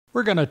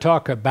We're going to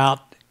talk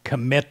about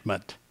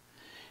commitment.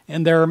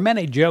 And there are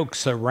many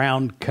jokes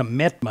around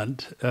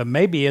commitment.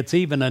 Maybe it's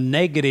even a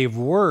negative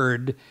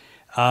word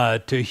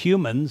to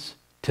humans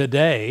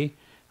today.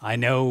 I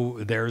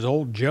know there's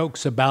old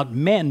jokes about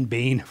men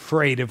being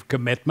afraid of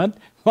commitment.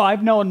 Well,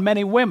 I've known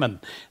many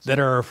women that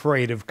are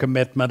afraid of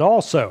commitment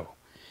also.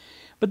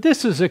 But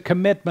this is a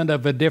commitment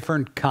of a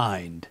different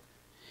kind.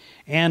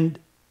 And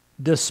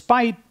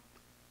despite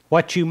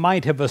what you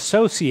might have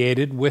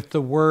associated with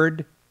the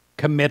word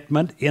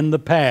commitment in the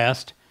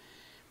past,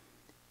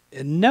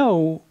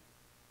 know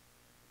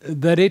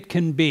that it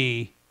can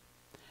be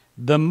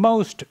the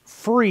most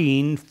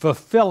freeing,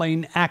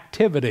 fulfilling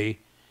activity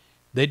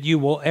that you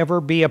will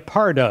ever be a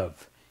part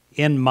of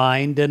in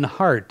mind and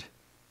heart.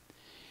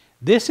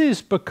 This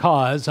is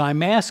because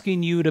I'm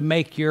asking you to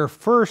make your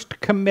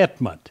first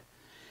commitment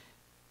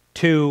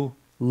to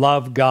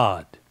love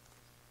God.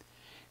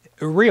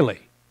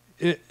 Really,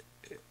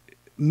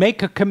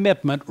 make a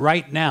commitment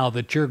right now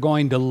that you're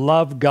going to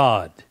love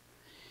God.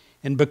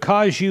 And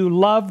because you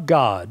love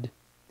God,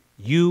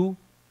 you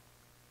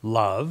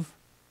love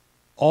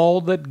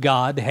all that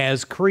God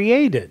has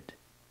created.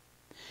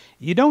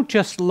 You don't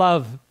just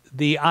love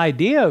the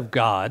idea of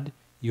God,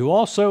 you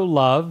also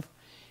love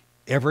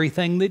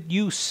everything that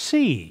you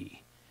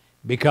see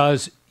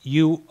because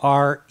you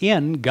are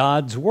in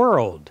God's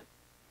world.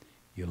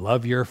 You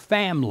love your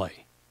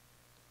family.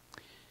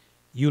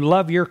 You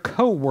love your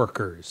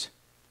co-workers.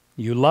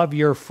 You love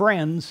your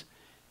friends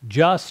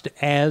just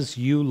as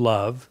you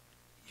love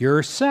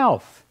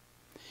yourself.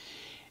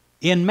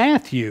 In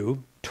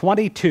Matthew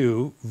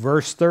 22,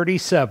 verse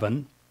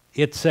 37,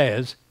 it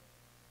says,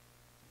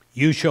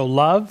 "You shall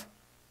love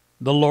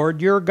the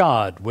Lord your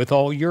God with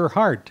all your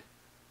heart,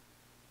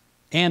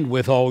 and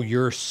with all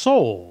your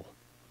soul,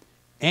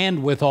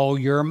 and with all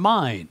your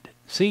mind."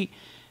 See,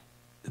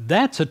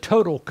 that's a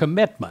total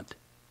commitment.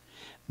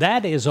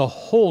 That is a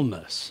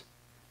wholeness.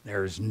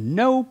 There's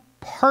no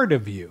part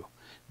of you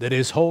that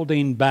is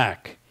holding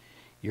back.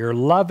 You're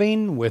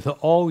loving with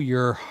all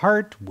your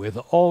heart, with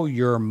all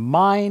your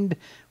mind,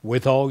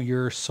 with all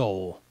your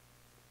soul.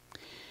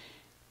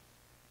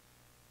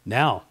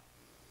 Now,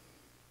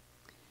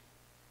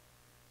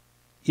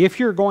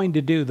 if you're going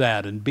to do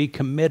that and be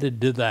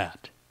committed to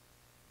that,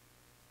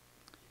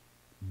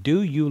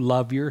 do you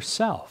love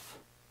yourself?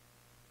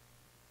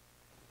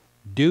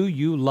 Do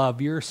you love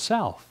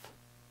yourself?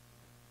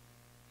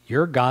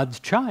 You're God's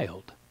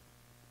child.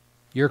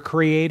 You're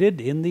created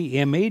in the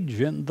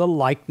image and the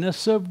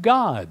likeness of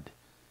God.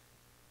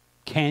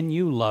 Can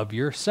you love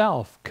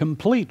yourself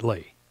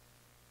completely?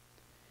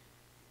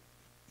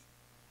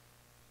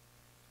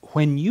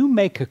 When you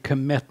make a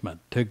commitment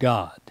to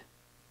God,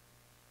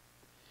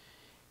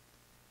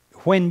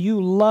 when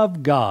you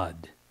love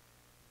God,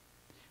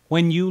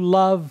 when you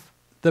love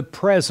the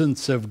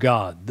presence of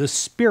God, the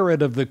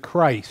Spirit of the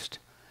Christ,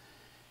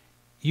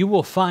 you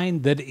will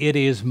find that it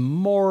is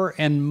more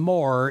and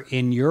more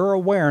in your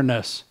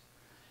awareness,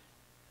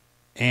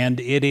 and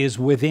it is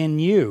within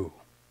you.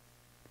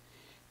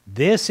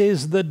 This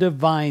is the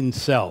divine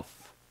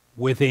self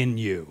within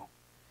you.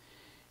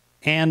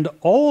 And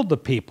all the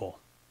people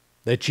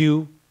that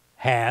you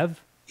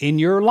have in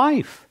your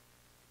life.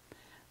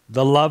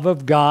 The love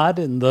of God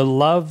and the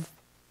love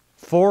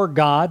for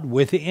God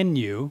within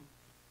you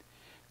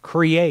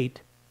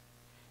create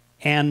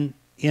an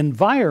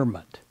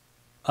environment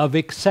of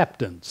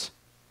acceptance.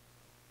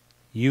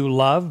 You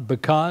love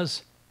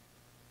because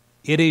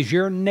it is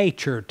your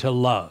nature to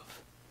love.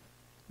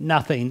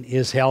 Nothing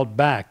is held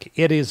back.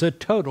 It is a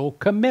total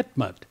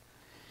commitment.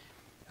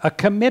 A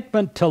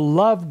commitment to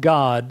love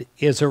God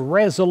is a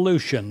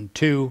resolution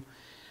to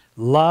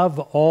love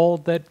all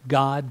that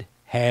God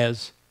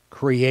has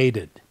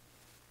created.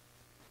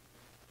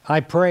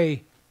 I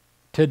pray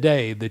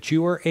today that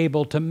you are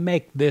able to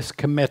make this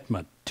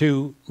commitment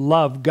to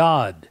love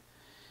God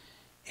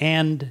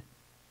and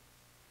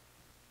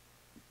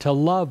to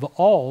love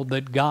all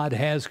that God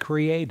has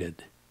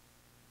created.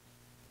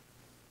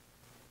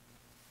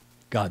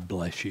 God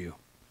bless you.